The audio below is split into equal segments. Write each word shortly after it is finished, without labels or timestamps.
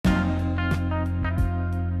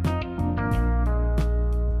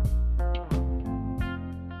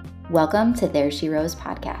Welcome to There She Rose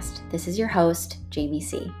podcast. This is your host, Jamie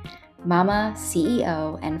C., Mama,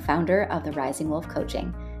 CEO, and founder of the Rising Wolf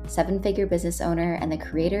Coaching, seven-figure business owner, and the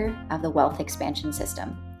creator of the Wealth Expansion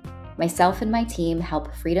System. Myself and my team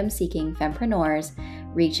help freedom-seeking fempreneurs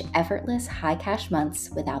reach effortless high-cash months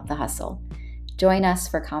without the hustle. Join us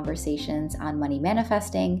for conversations on money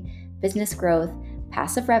manifesting, business growth,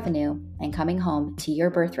 passive revenue, and coming home to your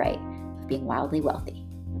birthright of being wildly wealthy.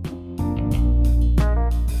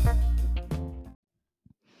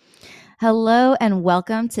 Hello and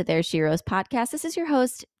welcome to There She Rose podcast. This is your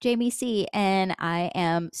host, Jamie C., and I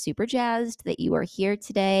am super jazzed that you are here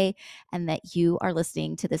today and that you are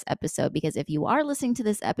listening to this episode, because if you are listening to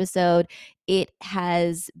this episode, it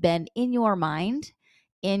has been in your mind,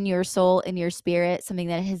 in your soul, in your spirit, something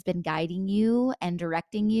that has been guiding you and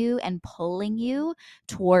directing you and pulling you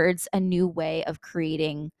towards a new way of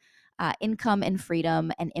creating income and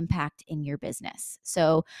freedom and impact in your business.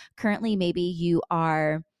 So currently, maybe you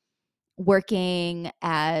are working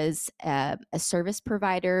as a service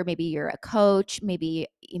provider, maybe you're a coach, maybe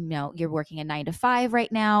you're working a 9 to 5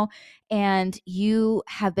 right now, and you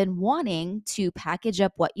have been wanting to package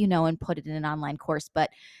up what you know and put it in an online course.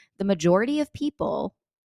 But the majority of people,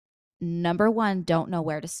 number one, don't know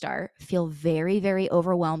where to start, feel very, very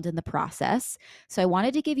overwhelmed in the process. So I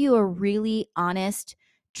wanted to give you a really honest,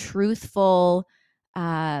 truthful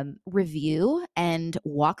review and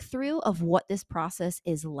walkthrough of what this process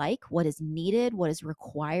is like, what is needed, what is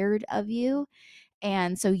required of you.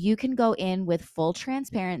 And so you can go in with full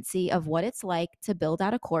transparency of what it's like to build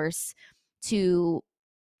out a course, to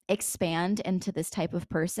expand into this type of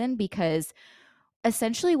person, because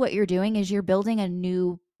essentially what you're doing is you're building a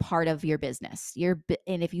new part of your business.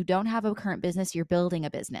 And if you don't have a current business, you're building a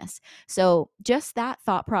business. So just that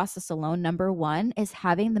thought process alone, number one, is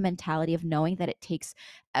having the mentality of knowing that it takes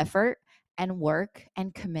effort and work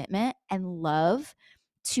and commitment and love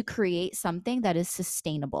to create something that is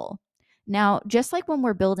sustainable. Now, just like when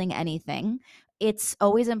we're building anything, it's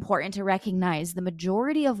always important to recognize the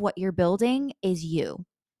majority of what you're building is you.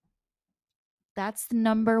 That's the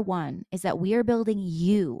number one, is that we are building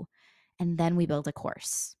you, and then we build a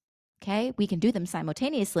course. Okay? We can do them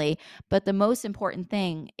simultaneously, but the most important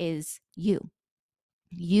thing is you.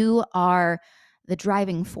 You are the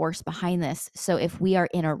driving force behind this. So if we are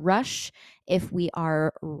in a rush, if we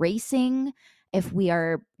are racing, if we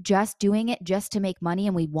are just doing it just to make money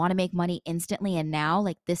and we want to make money instantly and now,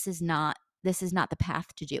 like this is not the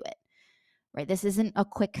path to do it. Right? This isn't a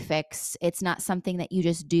quick fix. It's not something that you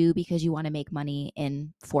just do because you want to make money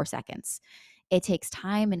in 4 seconds. It takes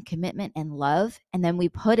time and commitment and love, and then we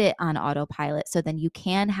put it on autopilot so then you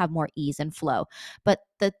can have more ease and flow. But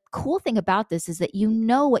the cool thing about this is that you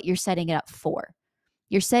know what you're setting it up for.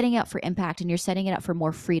 You're setting it up for impact, and you're setting it up for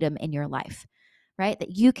more freedom in your life, right?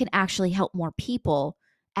 That you can actually help more people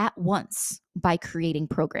at once by creating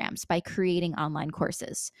programs, by creating online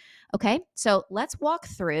courses. Okay, so let's walk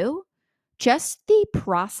through just the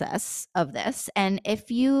process of this. And if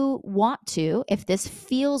you want to, if this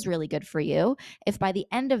feels really good for you, if by the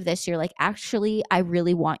end of this you're like, actually, I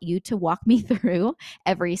really want you to walk me through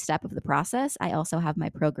every step of the process, I also have my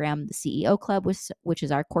program, the CEO Club, which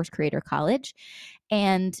is our Course Creator College.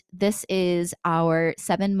 And this is our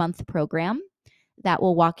 7-month program that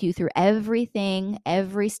will walk you through everything,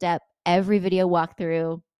 every step, every video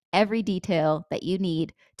walkthrough, every detail that you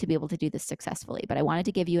need to be able to do this successfully. But I wanted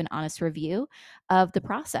to give you an honest review of the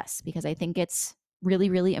process because I think it's really,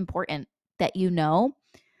 really important that you know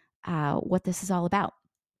what this is all about.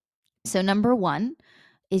 So number one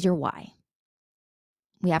is your why.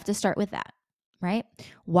 We have to start with that, right?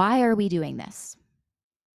 Why are we doing this?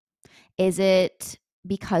 Is it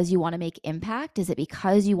because you want to make impact? Is it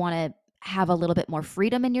because you want to have a little bit more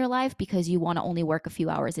freedom in your life, because you want to only work a few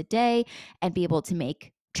hours a day and be able to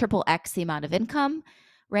make triple X the amount of income,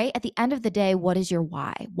 right? At the end of the day, what is your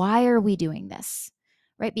why? Why are we doing this?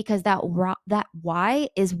 Right? Because that why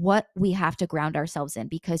is what we have to ground ourselves in,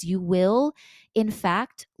 because you will, in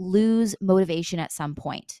fact, lose motivation at some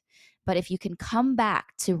point. But if you can come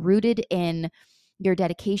back to rooted in your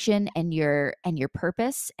dedication and your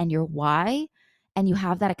purpose and your why, and you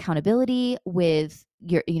have that accountability with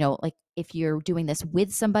your, like if you're doing this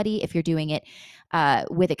with somebody, if you're doing it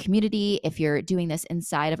with a community, if you're doing this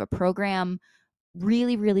inside of a program,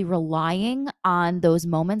 really, really relying on those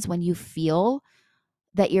moments when you feel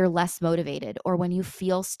that you're less motivated, or when you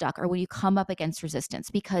feel stuck, or when you come up against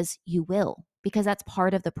resistance, because you will, because that's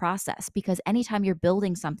part of the process. Because anytime you're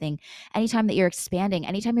building something, anytime that you're expanding,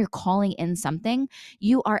 anytime you're calling in something,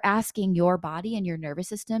 you are asking your body and your nervous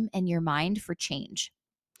system and your mind for change.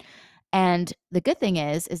 And the good thing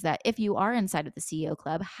is that if you are inside of the CEO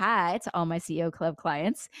Club, hi to all my CEO Club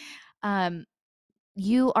clients,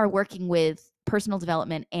 you are working with personal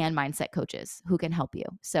development and mindset coaches who can help you.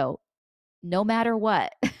 So no matter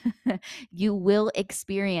what, you will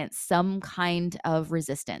experience some kind of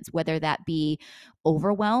resistance, whether that be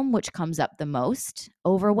overwhelm, which comes up the most.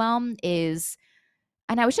 Overwhelm is,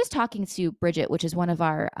 and I was just talking to Bridget, which is one of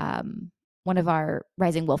our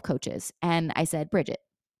Rising Wolf coaches, and I said, Bridget,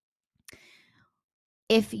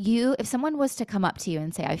 if someone was to come up to you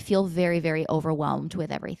and say, I feel very, very overwhelmed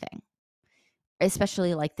with everything,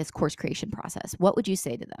 especially like this course creation process, what would you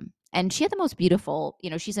say to them? And she had the most beautiful,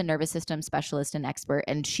 she's a nervous system specialist and expert,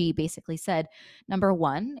 and she basically said, number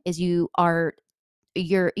one is your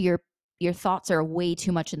thoughts are way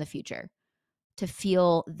too much in the future to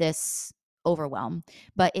feel this overwhelm.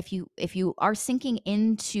 But if you are sinking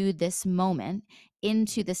into this moment,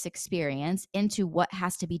 into this experience, into what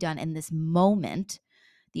has to be done in this moment,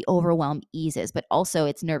 the overwhelm eases. But also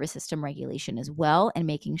it's nervous system regulation as well, and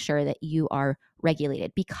making sure that you are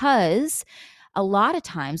regulated, because a lot of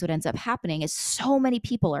times what ends up happening is so many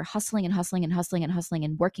people are hustling and hustling and hustling and hustling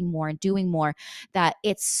and working more and doing more, that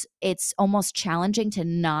it's almost challenging to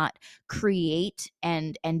not create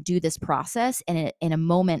and do this process in a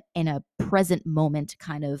moment, in a present moment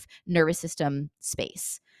kind of nervous system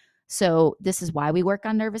space. So this is why we work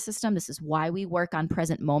on nervous system. This is why we work on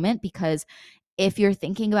present moment, because if you're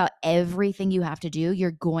thinking about everything you have to do,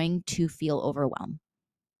 you're going to feel overwhelmed.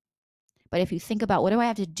 But if you think about, what do I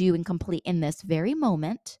have to do and complete in this very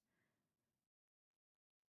moment,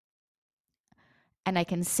 and I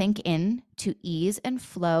can sink in to ease and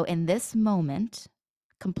flow in this moment,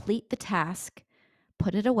 complete the task,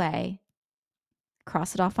 put it away,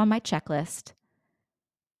 cross it off on my checklist,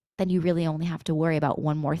 then you really only have to worry about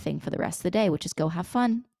one more thing for the rest of the day, which is go have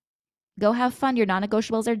fun. Go have fun. Your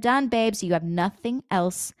non-negotiables are done, babe. So you have nothing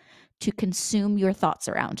else to consume your thoughts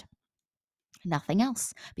around. Nothing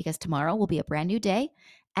else, because tomorrow will be a brand new day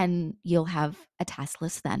and you'll have a task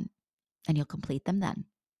list then, and you'll complete them then.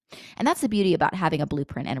 And that's the beauty about having a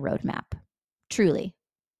blueprint and a roadmap, truly.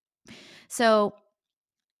 So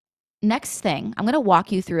next thing, I'm going to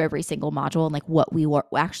walk you through every single module and like what we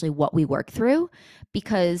work through,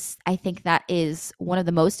 because I think that is one of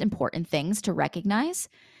the most important things to recognize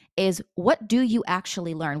is, what do you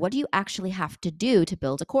actually learn? What do you actually have to do to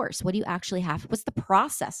build a course? What do you actually have? What's the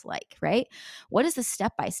process like, right? What is the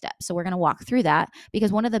step by step? So we're going to walk through that,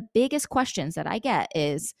 because one of the biggest questions that I get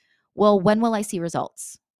is, well, when will I see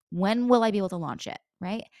results? When will I be able to launch it?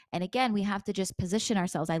 Right? And again, we have to just position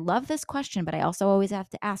ourselves. I love this question, but I also always have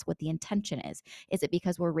to ask what the intention is. Is it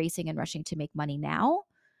because we're racing and rushing to make money now?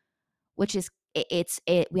 Which is,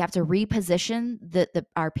 we have to reposition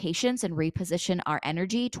our patience and reposition our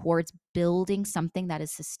energy towards building something that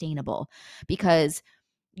is sustainable, because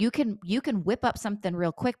you can whip up something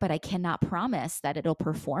real quick, but I cannot promise that it'll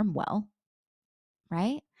perform well,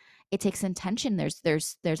 right? It takes intention. There's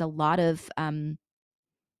a lot of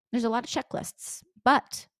checklists,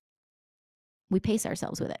 but we pace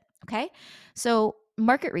ourselves with it. Okay. So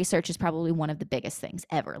market research is probably one of the biggest things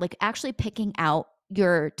ever. Like actually picking out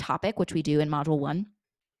your topic, which we do in module 1.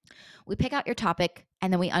 We pick out your topic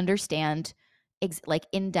and then we understand like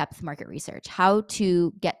in-depth market research, how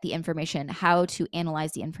to get the information, how to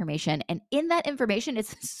analyze the information. And in that information,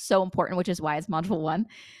 it's so important, which is why it's module 1.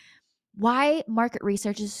 Why market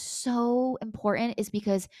research is so important is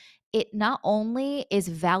because it not only is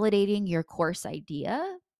validating your course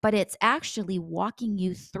idea, but it's actually walking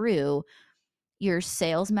you through your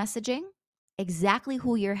sales messaging, exactly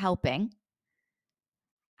who you're helping,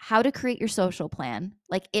 how to create your social plan.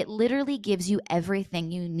 Like, it literally gives you everything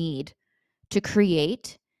you need to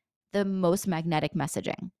create the most magnetic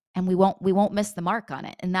messaging. And we won't miss the mark on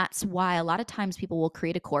it. And that's why a lot of times people will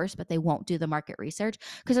create a course, but they won't do the market research,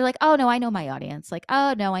 because they're like, oh no, I know my audience. Like,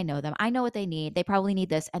 oh no, I know them. I know what they need. They probably need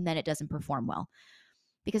this. And then it doesn't perform well.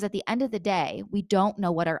 Because at the end of the day, we don't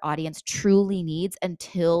know what our audience truly needs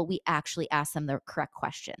until we actually ask them the correct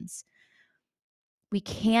questions. We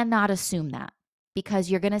cannot assume that,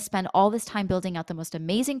 because you're going to spend all this time building out the most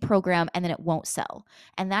amazing program and then it won't sell.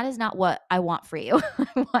 And that is not what I want for you.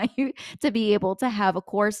 I want you to be able to have a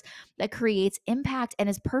course that creates impact and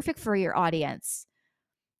is perfect for your audience,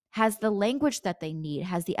 has the language that they need,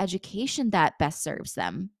 has the education that best serves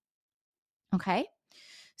them. Okay.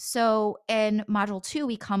 So in module 2,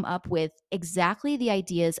 we come up with exactly the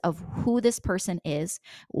ideas of who this person is,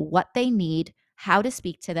 what they need, how to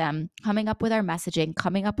speak to them, coming up with our messaging,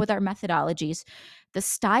 coming up with our methodologies, the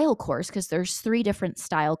style course, because there's 3 different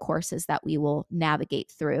style courses that we will navigate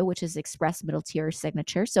through, which is express, middle tier,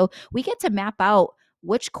 signature. So we get to map out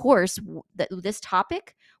which course, this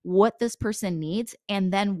topic, what this person needs,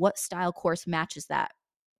 and then what style course matches that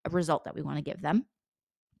result that we want to give them.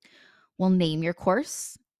 We'll name your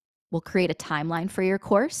course. We'll create a timeline for your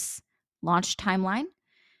course, launch timeline,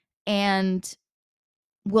 and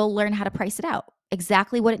we'll learn how to price it out,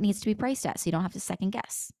 exactly what it needs to be priced at, so you don't have to second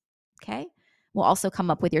guess. Okay. We'll also come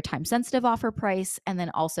up with your time sensitive offer price and then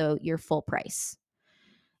also your full price.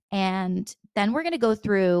 And then we're going to go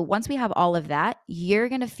through, once we have all of that, you're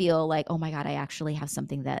going to feel like, oh my God, I actually have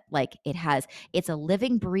something that like it's a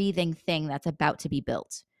living, breathing thing that's about to be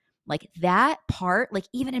built. Like that part, like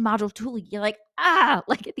even in module 2, you're like,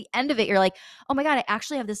 like at the end of it, you're like, oh my God, I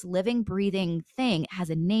actually have this living, breathing thing. It has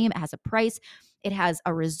a name, it has a price, it has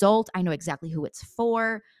a result. I know exactly who it's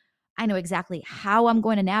for. I know exactly how I'm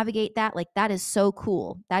going to navigate that. Like that is so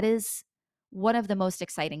cool. That is one of the most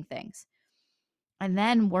exciting things. And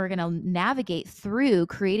then we're going to navigate through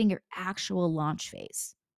creating your actual launch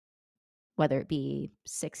phase, whether it be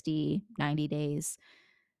 60, 90 days.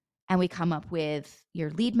 And we come up with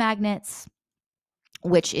your lead magnets,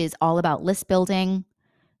 which is all about list building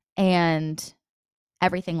and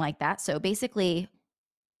everything like that. So basically,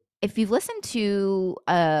 if you've listened to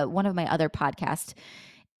one of my other podcasts,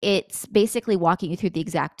 it's basically walking you through the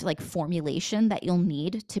exact like formulation that you'll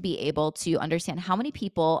need to be able to understand how many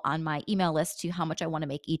people on my email list to how much I want to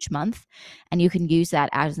make each month. And you can use that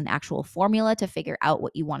as an actual formula to figure out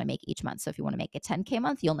what you want to make each month. So if you want to make a 10K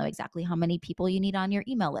month, you'll know exactly how many people you need on your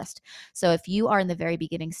email list. So if you are in the very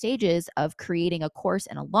beginning stages of creating a course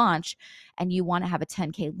and a launch and you want to have a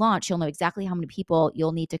 10K launch, you'll know exactly how many people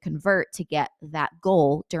you'll need to convert to get that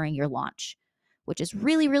goal during your launch, which is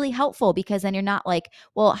really, really helpful because then you're not like,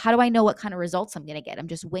 well, how do I know what kind of results I'm going to get? I'm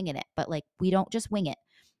just winging it. But like, we don't just wing it.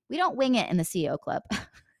 We don't wing it in the CEO Club.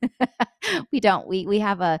 We don't. We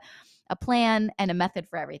have a plan and a method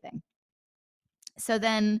for everything. So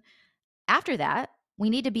then after that, we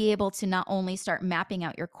need to be able to not only start mapping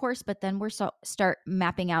out your course, but then start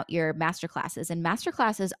mapping out your masterclasses. And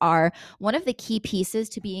masterclasses are one of the key pieces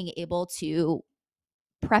to being able to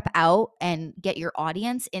prep out and get your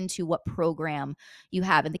audience into what program you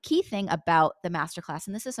have. And the key thing about the masterclass,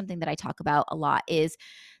 and this is something that I talk about a lot, is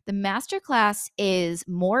the masterclass is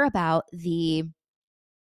more about the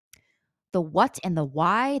what and the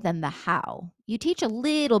why than the how. You teach a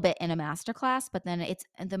little bit in a masterclass, but then it's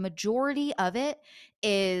the majority of it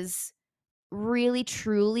is really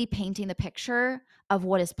truly painting the picture of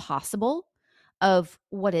what is possible, of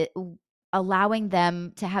what it allowing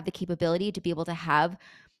them to have the capability to be able to have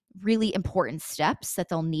really important steps that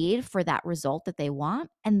they'll need for that result that they want.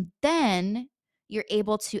 And then you're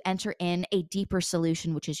able to enter in a deeper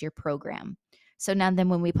solution, which is your program. So now then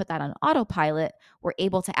when we put that on autopilot, we're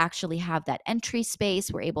able to actually have that entry space,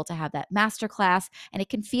 we're able to have that masterclass, and it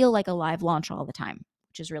can feel like a live launch all the time,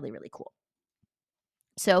 which is really, really cool.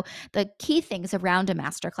 So the key things around a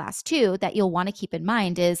masterclass too that you'll want to keep in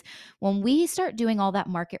mind is when we start doing all that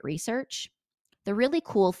market research, the really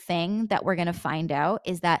cool thing that we're going to find out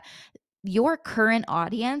is that your current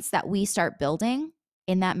audience that we start building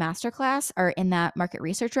in that masterclass or in that market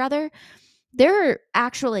research rather, there are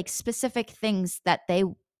actual like specific things that they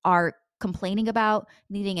are complaining about,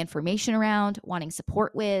 needing information around, wanting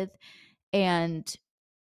support with, and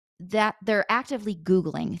that they're actively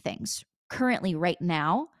Googling things currently right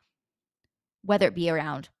now, whether it be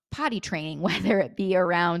around potty training, whether it be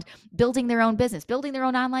around building their own business, building their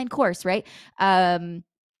own online course, right?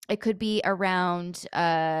 It could be around,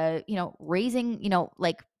 raising,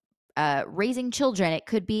 raising children. It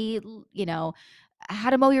could be,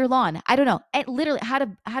 how to mow your lawn. I don't know. Literally how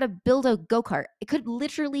to build a go-kart. It could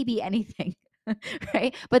literally be anything.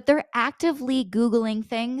 Right? But they're actively Googling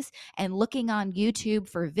things and looking on YouTube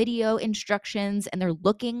for video instructions, and they're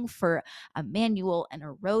looking for a manual and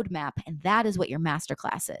a roadmap. And that is what your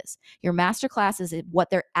masterclass is. Your masterclass is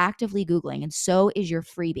what they're actively Googling. And so is your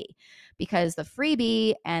freebie, because the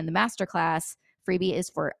freebie and the masterclass, freebie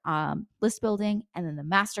is for list building, and then the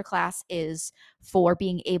masterclass is for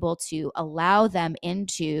being able to allow them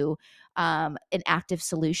into an active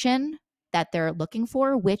solution that they're looking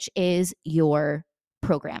for, which is your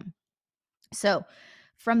program. So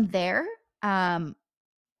from there, we're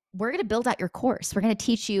going to build out your course. We're going to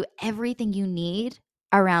teach you everything you need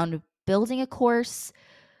around building a course,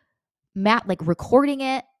 like recording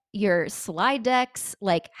it, your slide decks,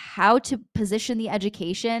 like how to position the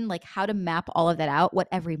education, like how to map all of that out, what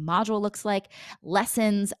every module looks like,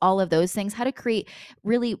 lessons, all of those things, how to create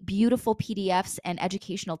really beautiful PDFs and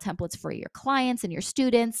educational templates for your clients and your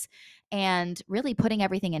students, and really putting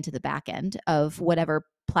everything into the back end of whatever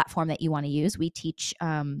platform that you want to use. We teach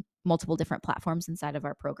multiple different platforms inside of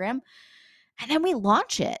our program. and then we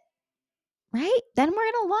launch it, right? Then we're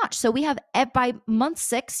going to launch. So we have, by month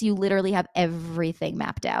 6, you literally have everything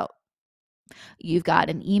mapped out. You've got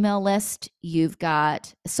an email list, you've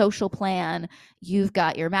got a social plan, you've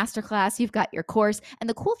got your masterclass, you've got your course. And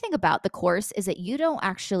the cool thing about the course is that you don't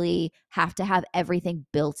actually have to have everything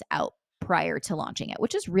built out prior to launching it,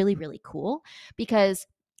 which is really, really cool, because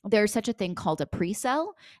there's such a thing called a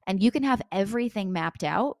pre-sale, and you can have everything mapped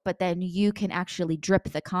out, but then you can actually drip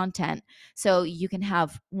the content. So you can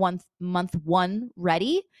have month 1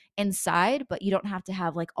 ready inside, but you don't have to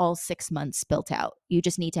have like all 6 months built out. You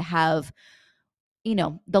just need to have,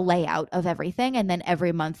 the layout of everything. And then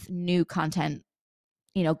every month, new content,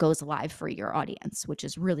 goes live for your audience, which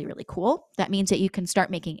is really, really cool. That means that you can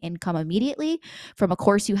start making income immediately from a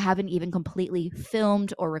course you haven't even completely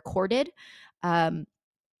filmed or recorded,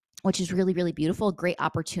 which is really, really beautiful. Great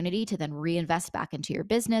opportunity to then reinvest back into your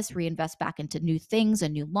business, reinvest back into new things, a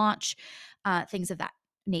new launch, things of that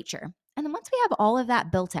nature. And then once we have all of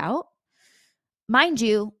that built out, mind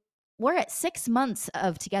you, we're at 6 months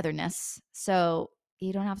of togetherness, so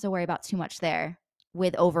you don't have to worry about too much there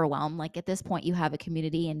with overwhelm. Like, at this point, you have a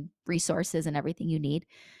community and resources and everything you need.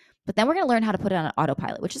 But then we're going to learn how to put it on an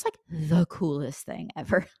autopilot, which is like the coolest thing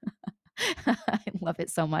ever. I love it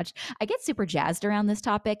so much. I get super jazzed around this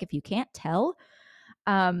topic, if you can't tell,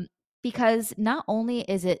 because not only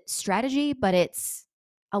is it strategy, but it's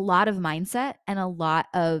a lot of mindset and a lot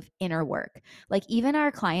of inner work. Like, even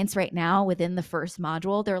our clients right now within the first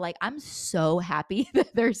module, they're like, I'm so happy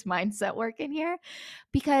that there's mindset work in here,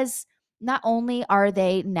 because not only are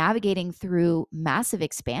they navigating through massive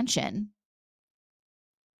expansion,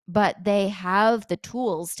 but they have the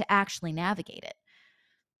tools to actually navigate it.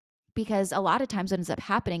 Because a lot of times what ends up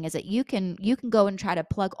happening is that you can go and try to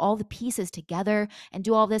plug all the pieces together and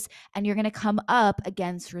do all this, and you're going to come up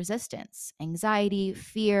against resistance, anxiety,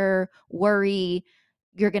 fear, worry.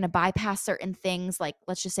 You're going to bypass certain things, like,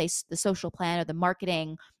 let's just say, the social plan or the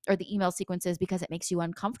marketing or the email sequences, because it makes you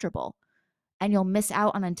uncomfortable, and you'll miss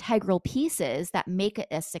out on integral pieces that make it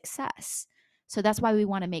a success. So that's why we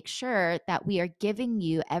want to make sure that we are giving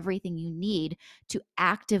you everything you need to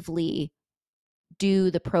actively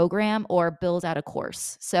do the program or build out a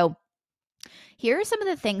course. So here are some of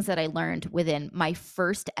the things that I learned within my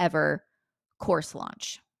first ever course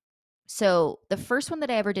launch. So the first one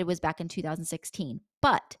that I ever did was back in 2016,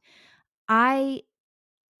 but I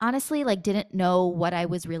honestly didn't know what I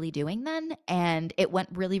was really doing then, and it went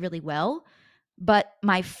really, really well. But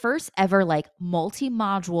my first ever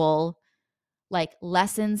multi-module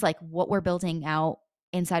lessons, like what we're building out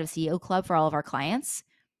inside of CEO Club for all of our clients,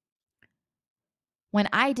 when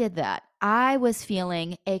I did that, I was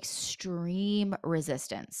feeling extreme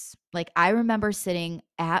resistance. Like, I remember sitting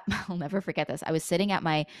at, I'll never forget this. I was sitting at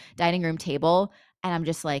my dining room table, and I'm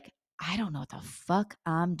just like, I don't know what the fuck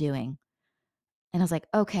I'm doing. And I was like,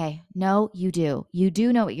 okay, no, you do. You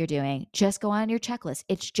do know what you're doing. Just go on your checklist.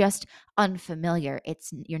 It's just unfamiliar.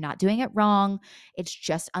 You're not doing it wrong. It's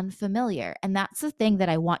just unfamiliar. And that's the thing that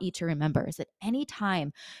I want you to remember, is that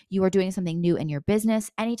anytime you are doing something new in your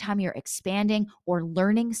business, anytime you're expanding or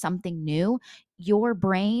learning something new, your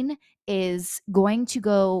brain is going to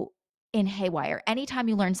go in haywire. Anytime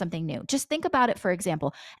you learn something new, just think about it. For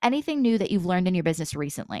example, anything new that you've learned in your business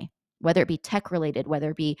recently, whether it be tech related,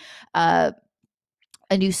 whether it be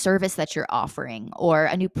a new service that you're offering or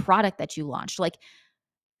a new product that you launched. Like,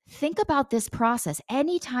 think about this process.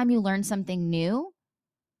 Anytime you learn something new,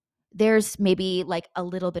 there's maybe a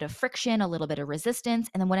little bit of friction, a little bit of resistance.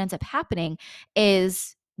 And then what ends up happening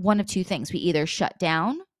is one of two things. We either shut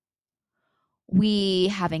down, we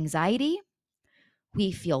have anxiety,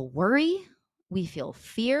 we feel worry, we feel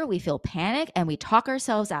fear, we feel panic, and we talk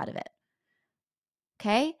ourselves out of it.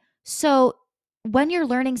 Okay? So when you're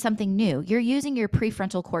learning something new, you're using your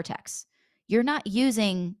prefrontal cortex. You're not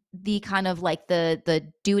using the kind of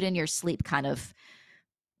the do it in your sleep kind of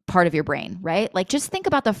part of your brain, right? Like, just think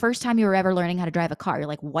about the first time you were ever learning how to drive a car.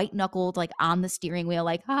 You're white knuckled, on the steering wheel,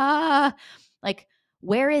 like,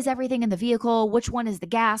 where is everything in the vehicle? Which one is the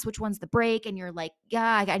gas? Which one's the brake? And you're like,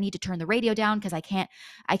 yeah, I need to turn the radio down because I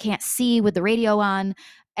can't see with the radio on.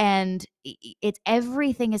 And it's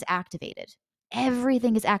everything is activated.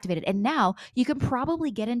 Everything is activated. And now you can probably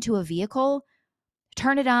get into a vehicle,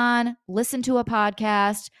 turn it on, listen to a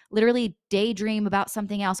podcast, literally daydream about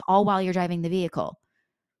something else, all while you're driving the vehicle.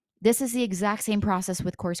 This is the exact same process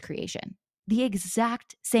with course creation. The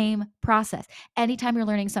exact same process. Anytime you're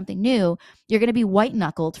learning something new, you're going to be white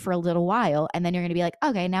knuckled for a little while, and then you're going to be like,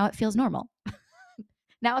 okay, now it feels normal.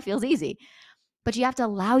 Now it feels easy. But you have to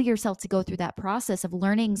allow yourself to go through that process of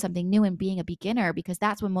learning something new and being a beginner, because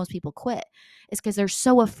that's when most people quit. It's because they're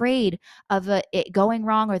so afraid of it going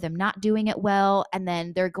wrong or them not doing it well. And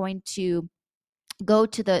then they're going to go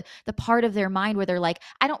to the part of their mind where they're like,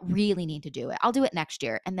 I don't really need to do it. I'll do it next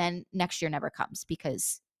year. And then next year never comes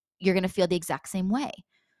because you're going to feel the exact same way.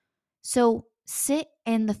 So sit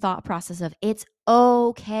in the thought process of it's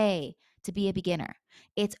okay to be a beginner.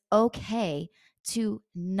 It's okay to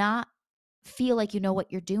not feel like you know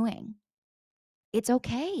what you're doing. It's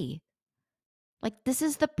okay. Like, this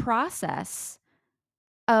is the process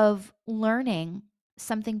of learning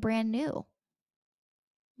something brand new,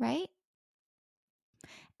 right?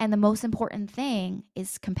 And the most important thing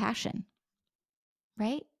is compassion,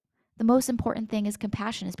 right? The most important thing is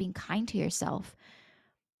compassion, is being kind to yourself,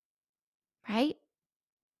 right?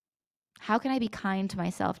 How can I be kind to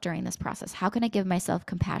myself during this process? How can I give myself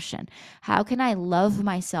compassion? How can I love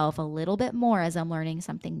myself a little bit more as I'm learning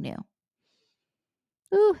something new?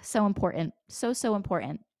 Ooh, so important. So, so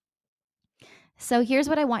important. So here's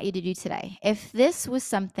what I want you to do today. If this is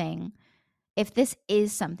something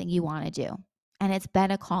you want to do, and it's been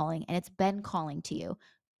a calling and it's been calling to you,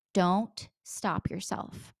 don't stop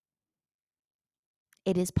yourself.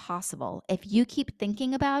 It is possible. If you keep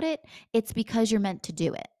thinking about it, it's because you're meant to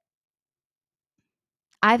do it.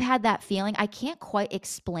 I've had that feeling. I can't quite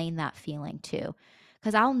explain that feeling too,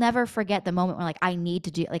 because I'll never forget the moment where like I need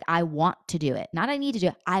to do it, like I want to do it. Not I need to do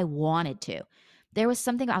it, I wanted to. There was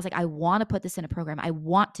something I was like, I want to put this in a program. I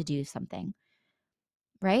want to do something.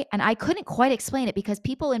 Right? And I couldn't quite explain it because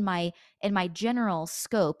people in my general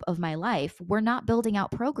scope of my life were not building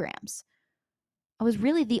out programs. I was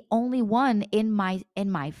really the only one in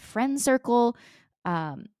my friend circle,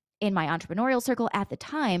 um, in my entrepreneurial circle at the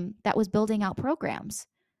time that was building out programs.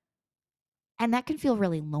 And that can feel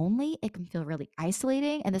really lonely. It can feel really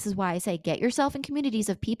isolating. And this is why I say get yourself in communities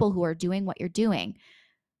of people who are doing what you're doing.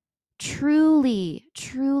 Truly,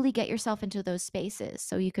 truly get yourself into those spaces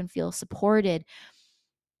so you can feel supported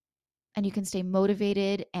and you can stay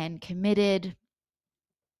motivated and committed.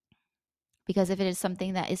 Because if it is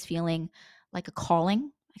something that is feeling like a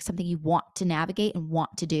calling, like something you want to navigate and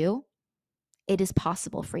want to do, it is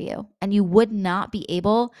possible for you. And you would not be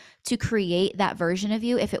able to create that version of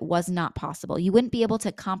you if it was not possible. You wouldn't be able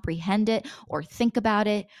to comprehend it or think about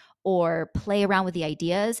it or play around with the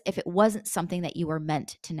ideas if it wasn't something that you were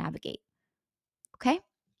meant to navigate. Okay?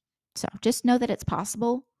 So just know that it's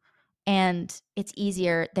possible and it's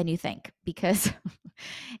easier than you think, because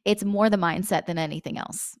it's more the mindset than anything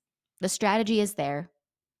else. The strategy is there.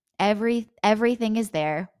 Everything is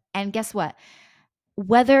there. And guess what?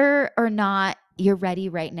 Whether or not you're ready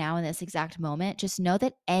right now in this exact moment, just know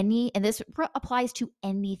that and this applies to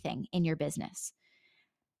anything in your business,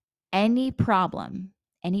 any problem,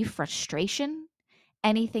 any frustration,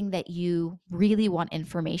 anything that you really want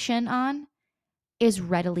information on is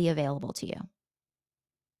readily available to you,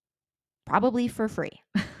 probably for free.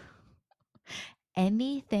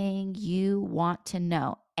 Anything you want to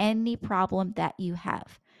know, any problem that you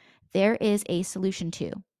have, there is a solution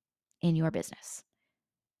to in your business.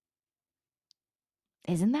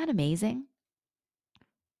 Isn't that amazing?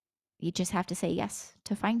 You just have to say yes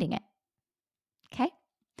to finding it. Okay?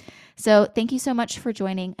 So thank you so much for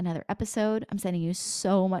joining another episode. I'm sending you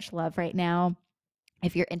so much love right now.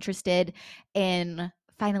 If you're interested in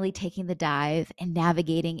finally taking the dive and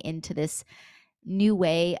navigating into this new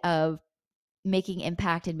way of making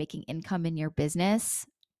impact and making income in your business,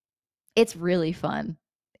 it's really fun.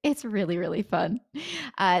 It's really, really fun.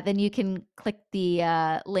 Then you can click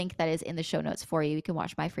the link that is in the show notes for you. You can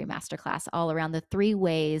watch my free masterclass all around the 3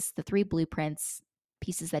 ways, the 3 blueprints,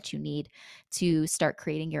 pieces that you need to start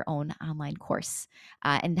creating your own online course,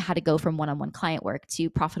 and how to go from one-on-one client work to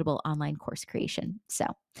profitable online course creation. So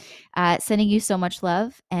sending you so much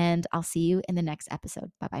love, and I'll see you in the next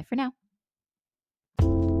episode. Bye-bye for now.